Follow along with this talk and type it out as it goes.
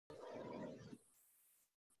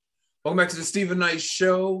Welcome back to the Stephen Knight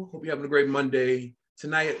Show. Hope you're having a great Monday.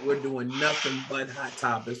 Tonight, we're doing nothing but hot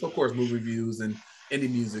topics. Of course, movie reviews and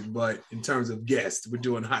indie music, but in terms of guests, we're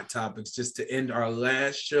doing hot topics just to end our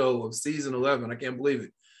last show of season 11. I can't believe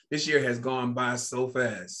it. This year has gone by so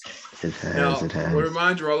fast. It has, Now, it has. we'll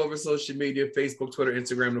remind you, all over social media, Facebook, Twitter,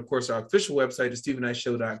 Instagram, and of course, our official website is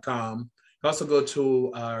StephenKnightShow.com. Also go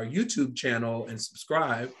to our YouTube channel and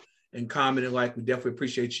subscribe and comment and like. We definitely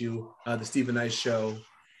appreciate you, the Stephen Knight Show.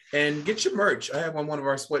 And get your merch. I have on one of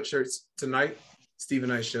our sweatshirts tonight,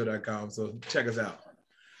 StephenKnightShow.com. So check us out.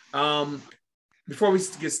 Before we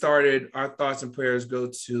get started, our thoughts and prayers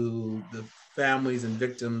go to the families and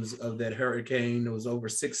victims of that hurricane. It was over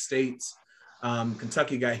 6 states.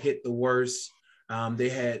 Kentucky got hit the worst. They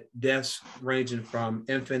had deaths ranging from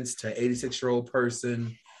infants to 86-year-old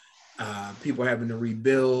person. People having to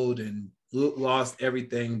rebuild and lost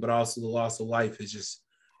everything, but also the loss of life is just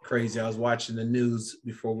crazy. I was watching the news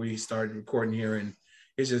before we started recording here, and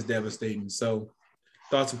it's just devastating. So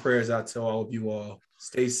thoughts and prayers out to all of you all.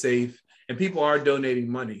 Stay safe. And people are donating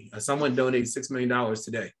money. Someone donated $6 million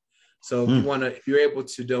today. So if you're able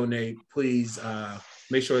to donate, please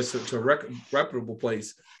make sure it's to a reputable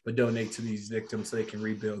place, but donate to these victims so they can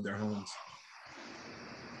rebuild their homes.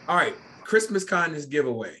 All right, Christmas kindness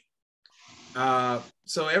giveaway.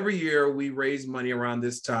 So every year we raise money around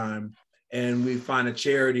this time, and we find a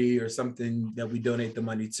charity or something that we donate the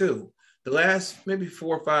money to. The last maybe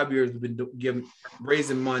 4 or 5 years, we've been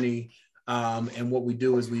raising money, and what we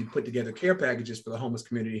do is we put together care packages for the homeless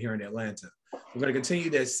community here in Atlanta. We're going to continue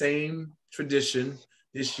that same tradition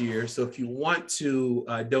this year. So if you want to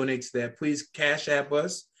donate to that, please Cash App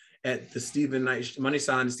us at the Stephen Knight money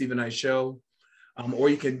sign, the Stephen Knight Show, or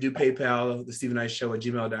you can do PayPal, the Stephen Knight Show at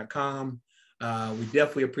gmail.com. We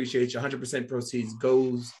definitely appreciate you. 100% proceeds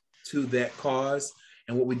goes to that cause.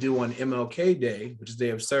 And what we do on MLK Day, which is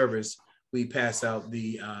Day of Service, we pass out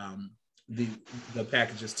the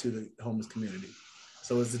packages to the homeless community.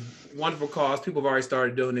 So it's a wonderful cause. People have already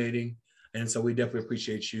started donating, and so we definitely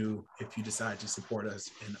appreciate you if you decide to support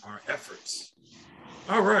us in our efforts.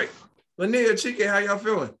 All right, Lynia, Chike, how y'all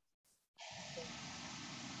feeling?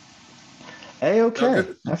 Hey, okay.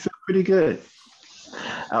 I feel pretty good.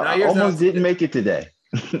 I almost didn't make it today.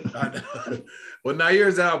 Well,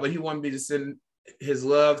 Nayyir's out, but he wanted me to send his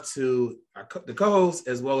love to the co-hosts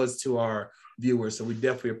as well as to our viewers. So we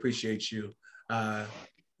definitely appreciate you.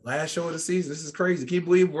 Last show of the season. This is crazy. Can you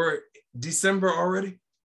believe we're December already?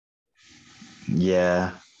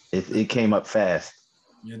 Yeah, it came up fast.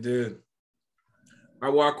 You did. All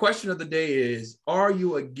right, well, our question of the day is, are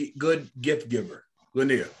you a good gift giver?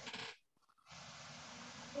 Lynia.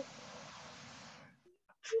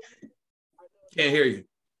 Can't hear you.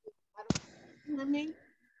 You hear me?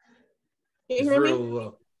 It's real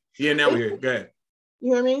low. Yeah, now we hear you. Go ahead.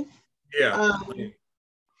 You hear me? Yeah.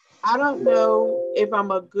 I don't know if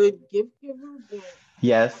I'm a good gift giver, but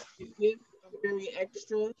yes, gifts are very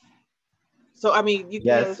extra. So I mean, you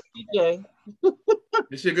yes. can.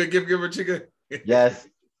 Is she a good gift giver, Chike? Yes.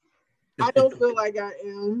 I don't feel like I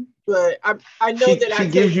am, but I know that she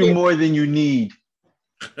gives you more than you need.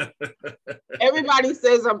 Everybody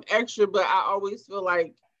says I'm extra, but I always feel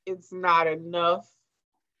like it's not enough.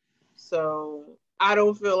 So I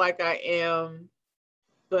don't feel like I am,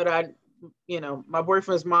 but my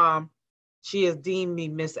boyfriend's mom, she has deemed me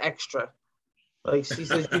Miss Extra. Like she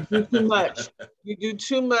says, you do too much. You do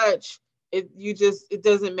too much. It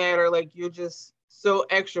doesn't matter. Like you're just so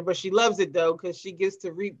extra. But she loves it though, because she gets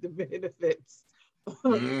to reap the benefits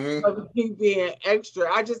of me being extra.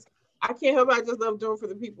 I can't help it. I just love doing for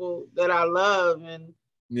the people that I love, and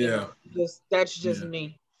that's just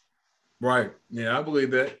me. Right. Yeah, I believe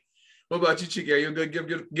that. What about you, Chike? Are you a good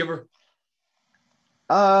gift giver?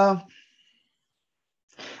 I'm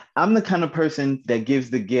the kind of person that gives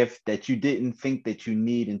the gift that you didn't think that you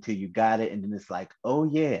need until you got it, and then it's like, oh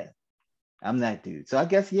yeah, I'm that dude. So I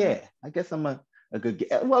guess I'm a good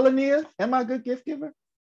gift. Well, Lynia, am I a good gift giver?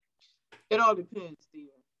 It all depends, Steven.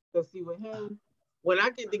 Because see, with him, when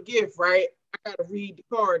I get the gift, right, I gotta read the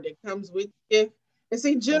card that comes with the gift. And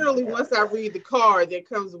see, generally, once I read the card that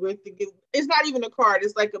comes with the gift, it's not even a card,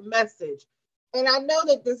 it's like a message. And I know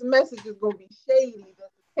that this message is gonna be shady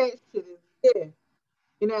that's attached to this gift.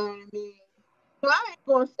 You know what I mean? So I ain't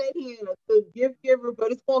gonna say he ain't a good gift giver,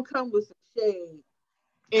 but it's gonna come with some shade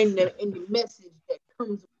in the message that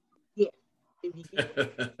comes with the gift. If you get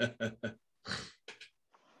it.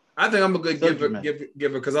 I think I'm a good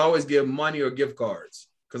giver because I always give money or gift cards.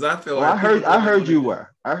 Because I feel I heard you were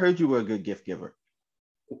a good gift giver.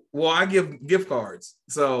 Well, I give gift cards.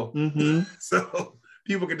 So so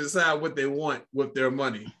people can decide what they want with their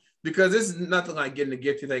money. because this is nothing like getting a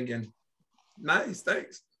gift. You're thinking, nice,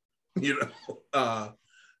 thanks. You know,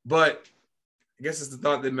 but I guess it's the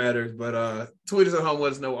thought that matters. But tweet us at home.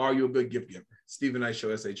 Let us know, are you a good gift giver? Steve and I Show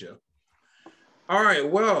SHL. All right.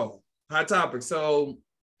 Well, hot topic. So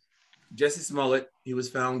Jussie Smollett, he was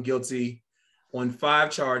found guilty on 5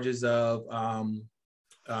 charges of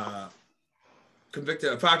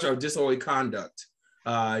convicted of 5 charges of disorderly conduct.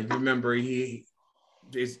 You remember he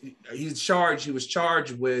was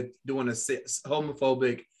charged with doing a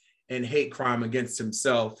homophobic and hate crime against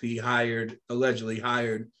himself. He allegedly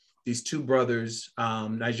hired these 2 brothers,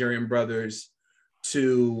 Nigerian brothers,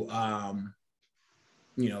 to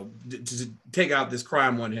to take out this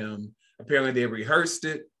crime on him. Apparently they rehearsed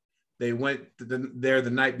it. They went there the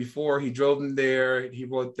night before. He drove them there. He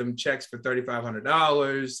wrote them checks for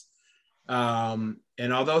 $3,500.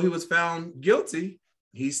 And although he was found guilty,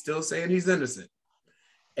 he's still saying he's innocent.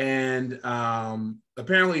 And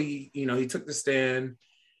apparently, he took the stand.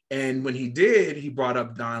 And when he did, he brought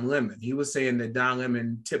up Don Lemon. He was saying that Don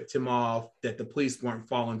Lemon tipped him off that the police weren't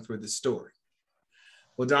following through the story.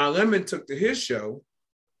 Well, Don Lemon took to his show,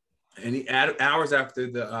 and he hours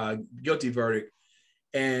after the guilty verdict,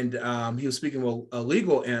 and he was speaking with a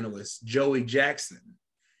legal analyst, Joey Jackson.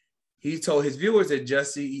 He told his viewers that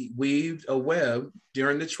Jussie weaved a web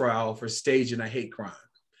during the trial for staging a hate crime.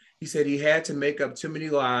 He said he had to make up too many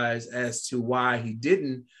lies as to why he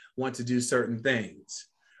didn't want to do certain things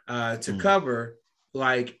to cover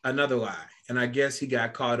like another lie. And I guess he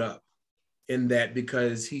got caught up in that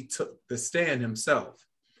because he took the stand himself.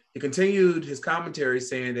 He continued his commentary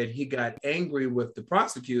saying that he got angry with the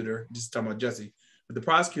prosecutor, just talking about Jussie, with the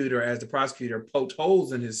prosecutor as the prosecutor poked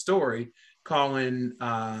holes in his story, calling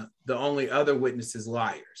the only other witnesses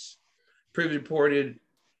liars. Previously reported,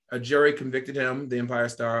 a jury convicted him, the Empire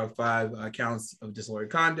Star, of 5 counts of disorderly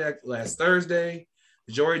conduct last Thursday.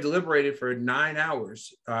 The jury deliberated for 9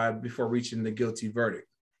 hours before reaching the guilty verdict.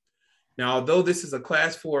 Now, although this is a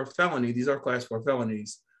class 4 felony, these are class 4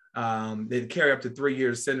 felonies, they carry up to 3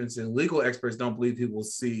 years sentence, and legal experts don't believe he will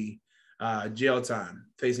see jail time,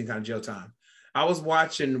 facing kind of jail time. I was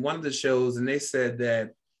watching one of the shows, and they said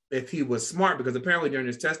that if he was smart, because apparently during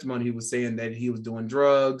his testimony, he was saying that he was doing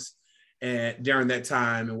drugs and during that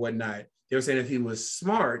time and whatnot. They were saying if he was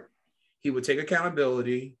smart, he would take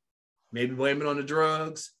accountability, maybe blame it on the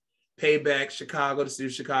drugs, pay back the city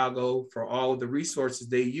of Chicago, for all of the resources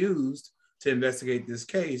they used to investigate this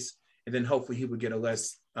case, and then hopefully he would get a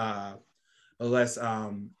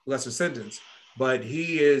lesser sentence. But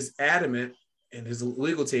he is adamant, and his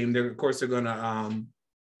legal team, they're going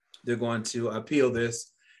to appeal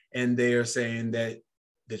this, and they are saying that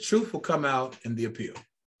the truth will come out in the appeal.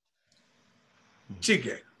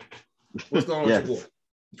 Chike, what's going on with your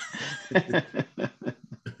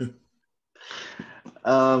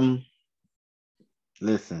boy?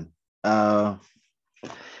 Listen, the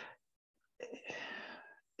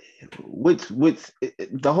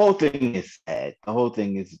whole thing is sad. The whole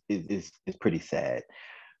thing is pretty sad.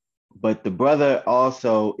 But the brother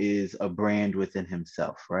also is a brand within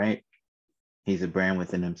himself, right? He's a brand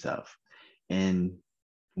within himself. And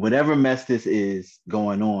whatever mess this is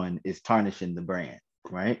going on is tarnishing the brand,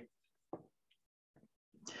 right?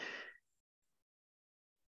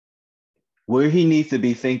 Where he needs to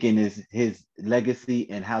be thinking is his legacy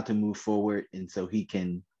and how to move forward, and so he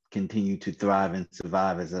can continue to thrive and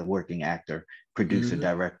survive as a working actor, producer,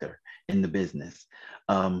 director in the business.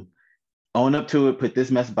 Own up to it, put this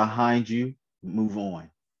mess behind you, move on.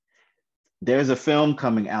 There's a film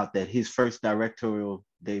coming out that his first directorial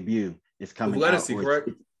debut is coming out. Correct?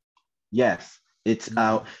 Yes, it's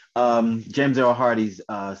out. James Earl Hardy's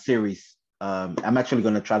series. I'm actually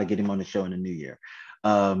going to try to get him on the show in the new year.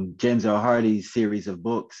 James Earl Hardy's series of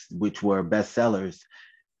books, which were bestsellers,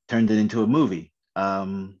 turned it into a movie.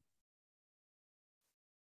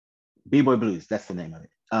 B-Boy Blues, that's the name of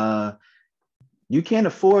it. You can't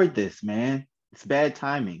afford this, man. It's bad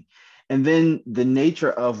timing. And then the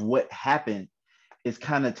nature of what happened is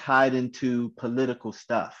kind of tied into political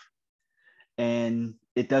stuff. And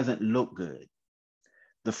it doesn't look good.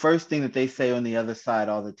 The first thing that they say on the other side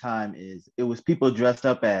all the time is, it was people dressed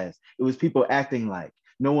up as, it was people acting like,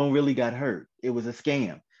 no one really got hurt. It was a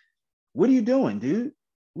scam. What are you doing, dude?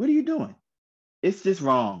 What are you doing? It's just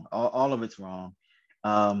wrong. All of it's wrong.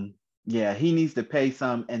 Yeah, he needs to pay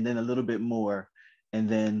some and then a little bit more, and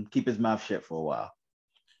then keep his mouth shut for a while.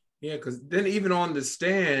 Yeah, because then even on the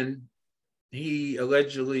stand, he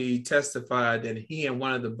allegedly testified that he and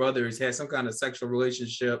one of the brothers had some kind of sexual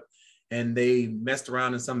relationship, and they messed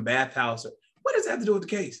around in some bathhouse. What does that have to do with the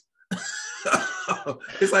case?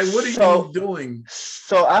 It's like, what are you doing?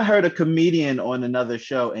 So I heard a comedian on another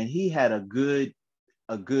show, and he had a good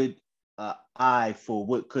eye for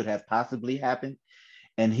what could have possibly happened,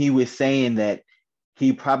 and he was saying that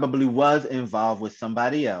he probably was involved with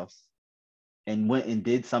somebody else and went and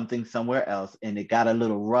did something somewhere else, and it got a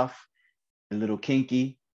little rough, a little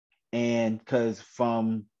kinky, and because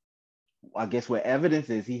from I guess where evidence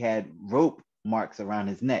is, he had rope marks around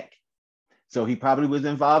his neck. So he probably was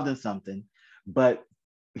involved in something, but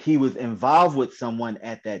he was involved with someone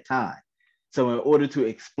at that time. So in order to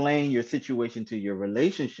explain your situation to your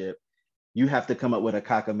relationship, you have to come up with a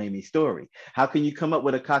cockamamie story. How can you come up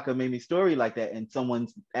with a cockamamie story like that and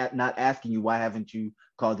someone's not asking you, why haven't you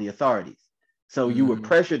called the authorities? So you were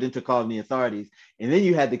pressured into calling the authorities, and then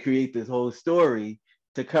you had to create this whole story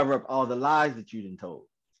to cover up all the lies that you didn't told.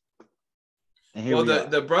 And here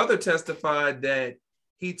the brother testified that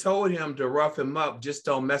he told him to rough him up, just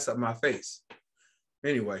don't mess up my face.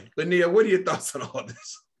 Anyway, Lynia, what are your thoughts on all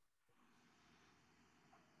this?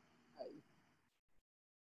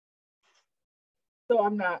 So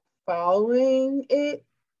I'm not following it,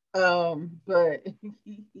 but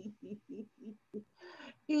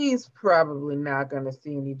he's probably not going to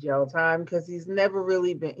see any jail time because he's never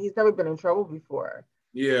been in trouble before.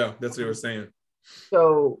 Yeah, that's what they were saying.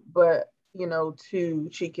 So, but to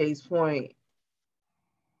Chike's point,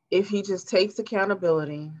 if he just takes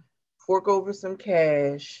accountability, fork over some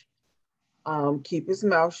cash, keep his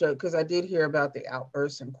mouth shut, because I did hear about the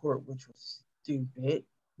outburst in court, which was stupid.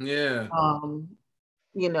 Yeah.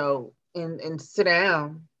 And sit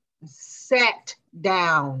down. Sat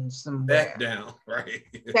down somewhere. Sat down, right.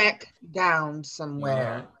 Sat down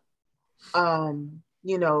somewhere.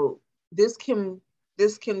 This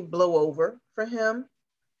can blow over for him.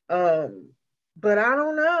 But I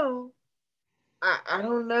don't know. I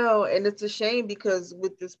don't know. And it's a shame because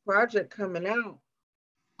with this project coming out,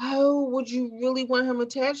 how would you really want him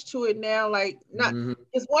attached to it now? Like, not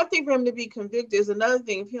it's one thing for him to be convicted, it's another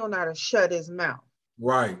thing if he don't know how to shut his mouth.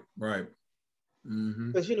 Right.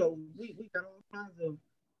 Because we got all kinds of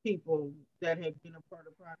people that have been a part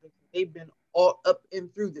of projects. They've been all up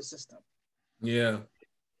and through the system. Yeah.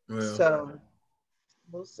 Well. So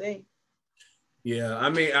we'll see. Yeah, I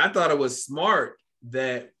mean, I thought it was smart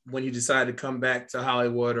that when he decided to come back to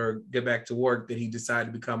Hollywood or get back to work, that he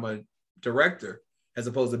decided to become a director as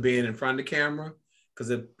opposed to being in front of the camera, because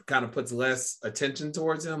it kind of puts less attention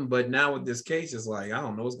towards him. But now with this case, it's like, I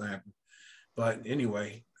don't know what's going to happen. But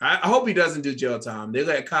anyway, I hope he doesn't do jail time. They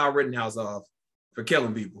let Kyle Rittenhouse off for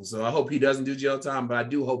killing people. So I hope he doesn't do jail time, but I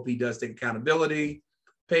do hope he does take accountability,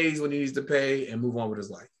 pays when he needs to pay, and move on with his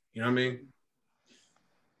life. You know what I mean?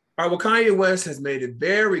 All right, well, Kanye West has made it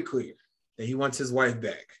very clear that he wants his wife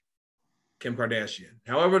back, Kim Kardashian.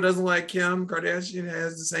 However, doesn't like Kim Kardashian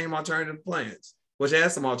has the same alternative plans, which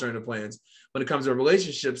has some alternative plans when it comes to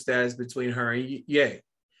relationship status between her and Ye.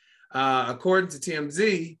 According to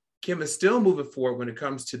TMZ, Kim is still moving forward when it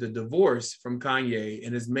comes to the divorce from Kanye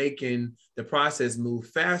and is making the process move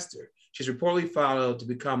faster. She's reportedly filed to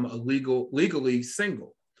become legally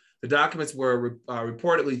single. The documents were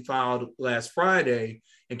reportedly filed last Friday,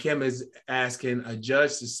 and Kim is asking a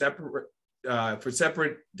judge to separate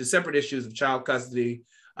issues of child custody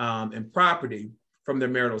and property from their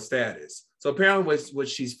marital status. So apparently what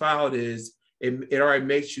she's filed is it already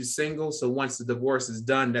makes you single. So once the divorce is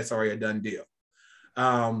done, that's already a done deal.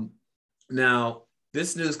 Now,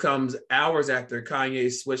 this news comes hours after Kanye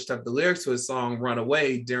switched up the lyrics to his song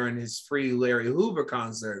Runaway during his Free Larry Hoover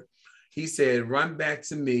concert. He said, run back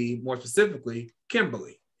to me, more specifically,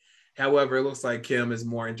 Kimberly. However, it looks like Kim is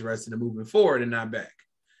more interested in moving forward and not back.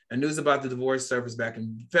 And news about the divorce surfaced back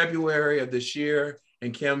in February of this year,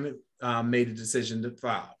 and Kim made a decision to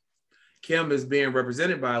file. Kim is being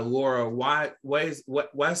represented by Laura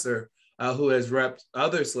Wesser, who has repped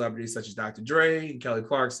other celebrities such as Dr. Dre and Kelly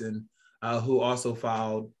Clarkson, who also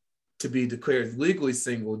filed to be declared legally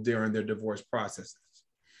single during their divorce processes.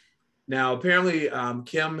 Now, apparently,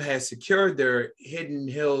 Kim has secured their Hidden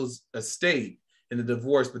Hills estate in the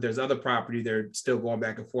divorce, but there's other property they're still going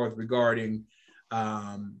back and forth regarding,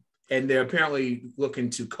 and they're apparently looking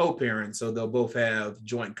to co-parent, so they'll both have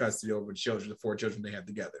joint custody over the children, the 4 children they have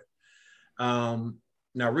together. Now,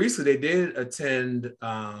 recently, they did attend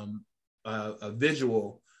a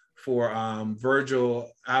vigil for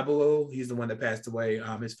Virgil Abloh. He's the one that passed away,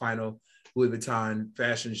 his final Louis Vuitton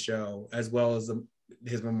fashion show, as well as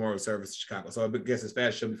his memorial service in Chicago. So I guess his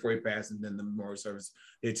fashion show before he passed, and then the memorial service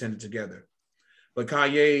they attended together. But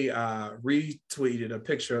Kanye retweeted a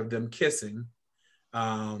picture of them kissing,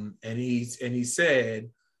 and he said,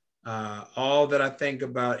 All that I think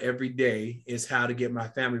about every day is how to get my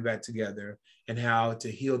family back together and how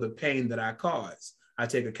to heal the pain that I caused. I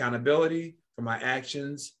take accountability for my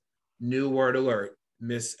actions. New word alert,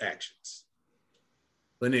 misactions.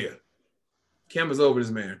 Lynia, Kim is over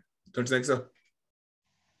this man. Don't you think so?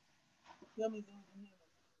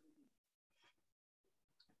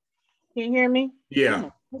 Can you hear me? Yeah.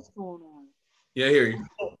 What's going on? Yeah, I hear you.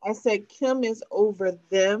 I said Kim is over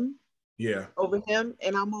them. Yeah. Over him,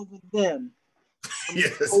 and I'm over them. I'm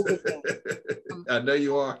yes. over them. I know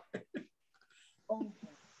you are.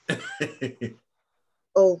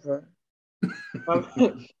 Over.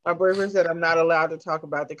 My boyfriend said I'm not allowed to talk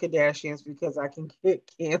about the Kardashians because I can get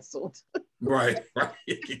canceled. right.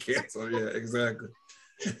 You get canceled. Yeah, exactly.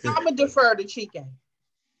 So I'm gonna defer to Chike.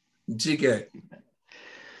 Chike.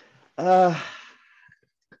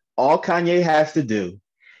 All Kanye has to do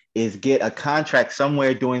is get a contract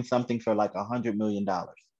somewhere doing something for like $100 million.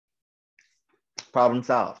 Problem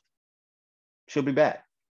solved. She'll be back.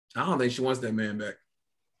 I don't think she wants that man back.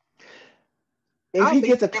 If he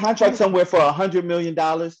gets a contract somewhere for $100 million,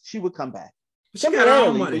 she would come back. She got her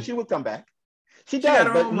own money. But she would come back. She does,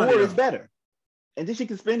 but more is better. And then she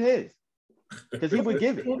can spend his. Because he would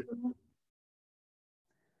give it.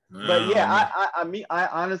 But yeah, I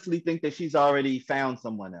honestly think that she's already found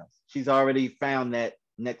someone else. She's already found that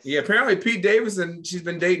next. Yeah, apparently Pete Davidson, she's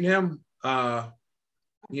been dating him. You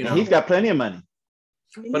know, and he's got plenty of money.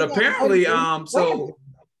 But apparently, so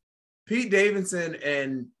Pete Davidson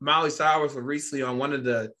and Miley Cyrus were recently on one of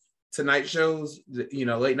the Tonight shows,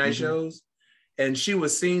 late night shows, and she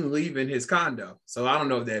was seen leaving his condo. So I don't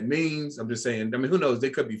know what that means. I'm just saying. I mean, who knows? They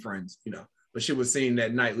could be friends, But she was seen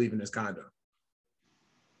that night leaving his condo.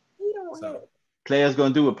 So players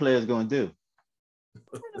gonna do what players gonna do.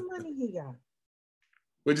 What kind of money he got?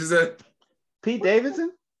 What'd you say? Pete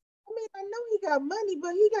Davidson? I mean, I know he got money,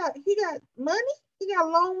 but he got money? He got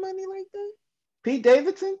loan money like that? Pete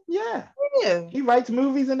Davidson? Yeah. Yeah. He writes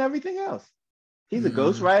movies and everything else. He's a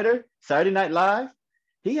ghostwriter, Saturday Night Live.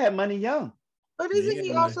 He had money young. But isn't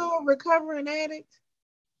he also a recovering addict?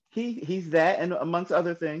 He's that, and amongst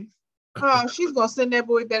other things. Oh, she's gonna send that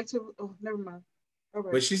boy back to. Oh, never mind. All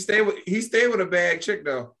right. But he stayed with a bad chick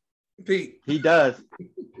though, Pete. He does.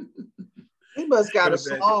 He must got a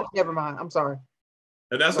small. Never mind. I'm sorry.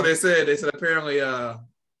 And that's what they said. They said apparently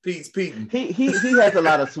Pete's Pete. He has a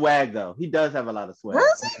lot of swag though. He does have a lot of swag.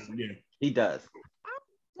 Does he? Yeah, he does. I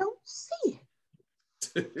don't see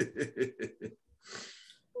it.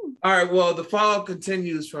 All right. Well, the follow-up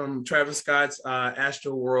continues from Travis Scott's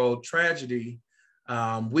Astroworld tragedy.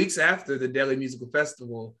 Weeks after the Delhi Musical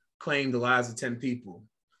Festival claimed the lives of 10 people.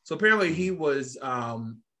 So apparently he was,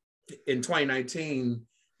 in 2019,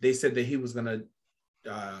 they said that he was going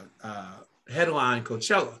to headline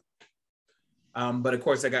Coachella. But of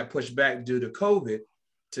course, that got pushed back due to COVID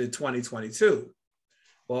to 2022.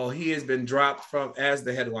 Well, he has been dropped as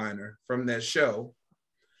the headliner from that show.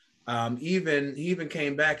 He even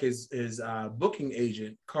came back. His booking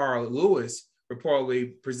agent, Carl Lewis,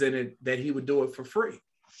 reportedly presented that he would do it for free.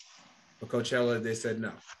 For Coachella, they said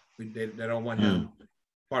no. They don't want him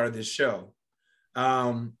part of this show.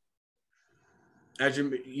 As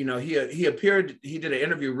he appeared. He did an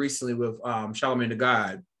interview recently with Charlamagne the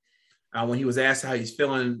God. When he was asked how he's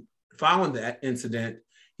feeling following that incident,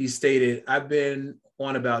 he stated, "I've been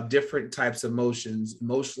on about different types of emotions,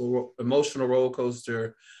 emotional roller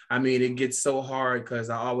coaster. I mean, it gets so hard because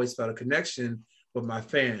I always felt a connection with my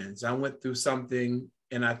fans. I went through something,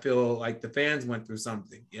 and I feel like the fans went through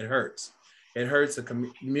something. It hurts. It hurts the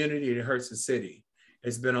community. It hurts the city.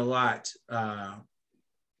 It's been a lot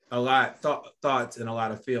thoughts and a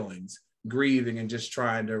lot of feelings, grieving and just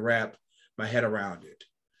trying to wrap my head around it."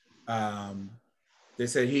 They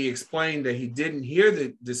said he explained that he didn't hear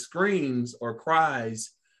the screams or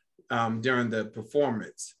cries during the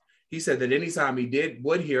performance. He said that anytime he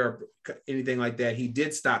would hear anything like that, he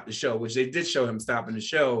did stop the show, which they did show him stopping the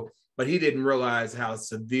show, but he didn't realize how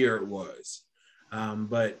severe it was.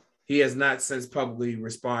 But he has not since publicly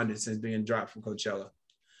responded since being dropped from Coachella.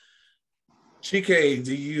 Chike,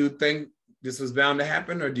 do you think this was bound to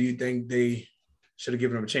happen, or do you think they should have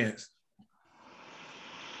given him a chance?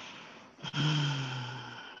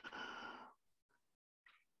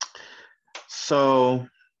 So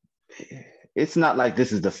it's not like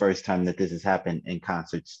this is the first time that this has happened in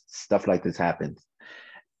concerts. Stuff like this happens.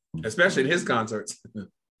 Especially in his concerts.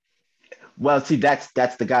 Well, see, that's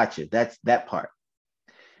the gotcha. That's that part.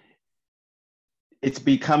 It's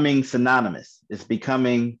becoming synonymous. It's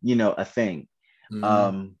becoming, a thing.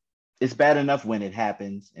 It's bad enough when it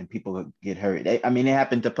happens and people get hurt. I mean, it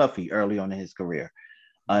happened to Puffy early on in his career.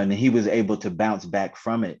 and he was able to bounce back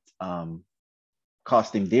from it.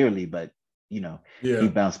 Cost him dearly, but he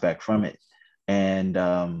bounced back from it, and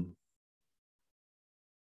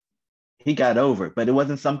he got over it. But it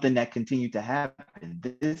wasn't something that continued to happen.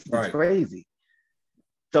 This is crazy.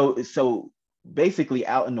 So basically,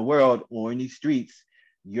 out in the world or in these streets,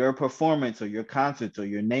 your performance or your concerts or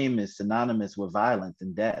your name is synonymous with violence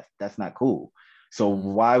and death. That's not cool. So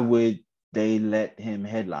why would they let him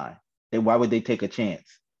headline? Why would they take a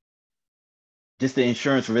chance? Just the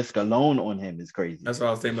insurance risk alone on him is crazy. That's what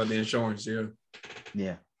I was thinking about, the insurance. Yeah.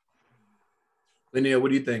 Yeah. Lynia, what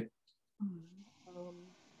do you think?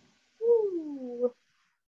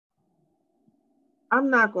 I'm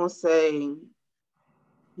not gonna say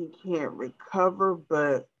he can't recover,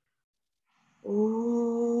 but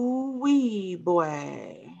wee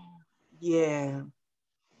boy, yeah.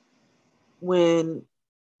 When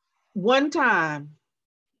one time,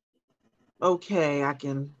 okay, I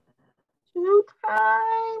can. 2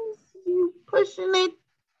 times, you pushing it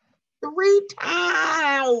 3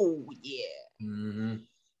 times. Oh, yeah.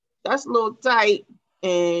 That's a little tight.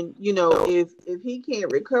 And if he can't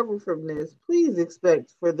recover from this, please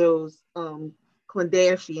expect for those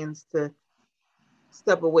Kardashians to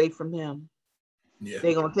step away from him. Yeah.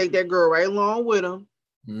 They're gonna take that girl right along with them.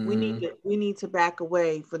 We need to back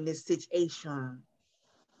away from this situation.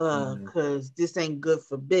 Because this ain't good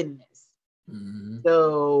for business.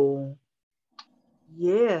 So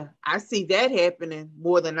yeah, I see that happening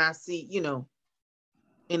more than I see,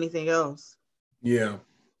 anything else. Yeah.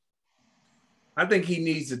 I think he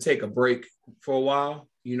needs to take a break for a while.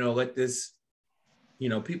 Let this,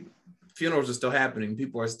 people, funerals are still happening.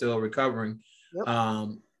 People are still recovering.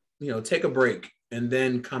 Yep. Take a break and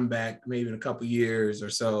then come back maybe in a couple years or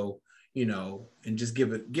so, and just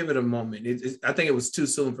give it a moment. I think it was too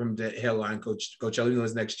soon for him to headline Coachella, even though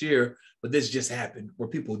it's next year, but this just happened where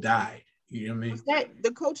people died. You know what I mean? Was that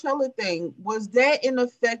the Coachella thing? Was that in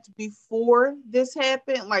effect before this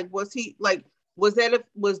happened? Like, was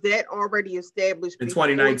that already established? In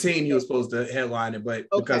 2019, he was supposed to headline it, but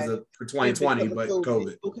for 2020, but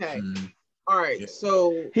COVID. Okay. All right. Yeah.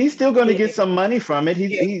 So he's still going to get some money from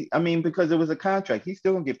it. I mean, because it was a contract, he's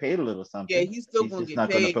still going to get paid a little something. Yeah, he's still going to get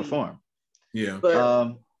paid. He's just not going to perform. Yeah.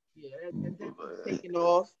 But that's taken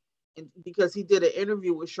off. And because he did an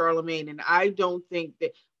interview with Charlemagne, and I don't think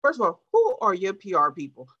that. First of all, who are your PR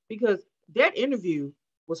people? Because that interview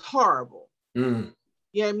was horrible. You know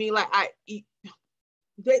what I mean? Like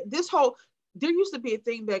there used to be a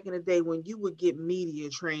thing back in the day when you would get media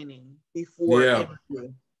training before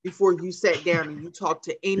interview, before you sat down and you talked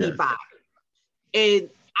to anybody. Yes. And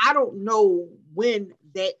I don't know when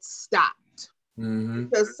that stopped.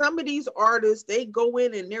 Because some of these artists, they go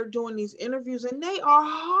in and they're doing these interviews and they are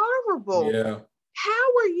horrible. Yeah. How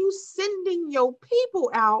are you sending your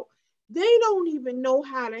people out? They don't even know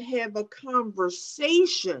how to have a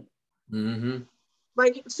conversation.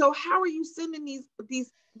 Like, so how are you sending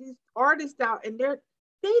these artists out and they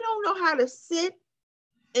don't know how to sit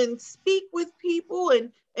and speak with people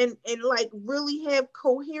and like really have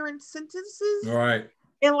coherent sentences? Right.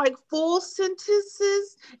 And like full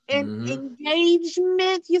sentences and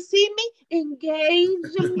engagement. You see me?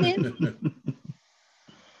 Engagement.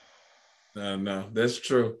 No, that's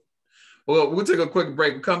true. Well, we'll take a quick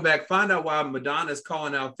break. We'll come back, find out why Madonna is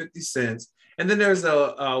calling out 50 Cent. And then there's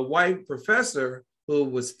a white professor who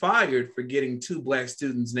was fired for getting 2 Black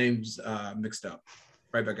students' names mixed up.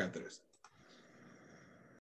 Right back after this.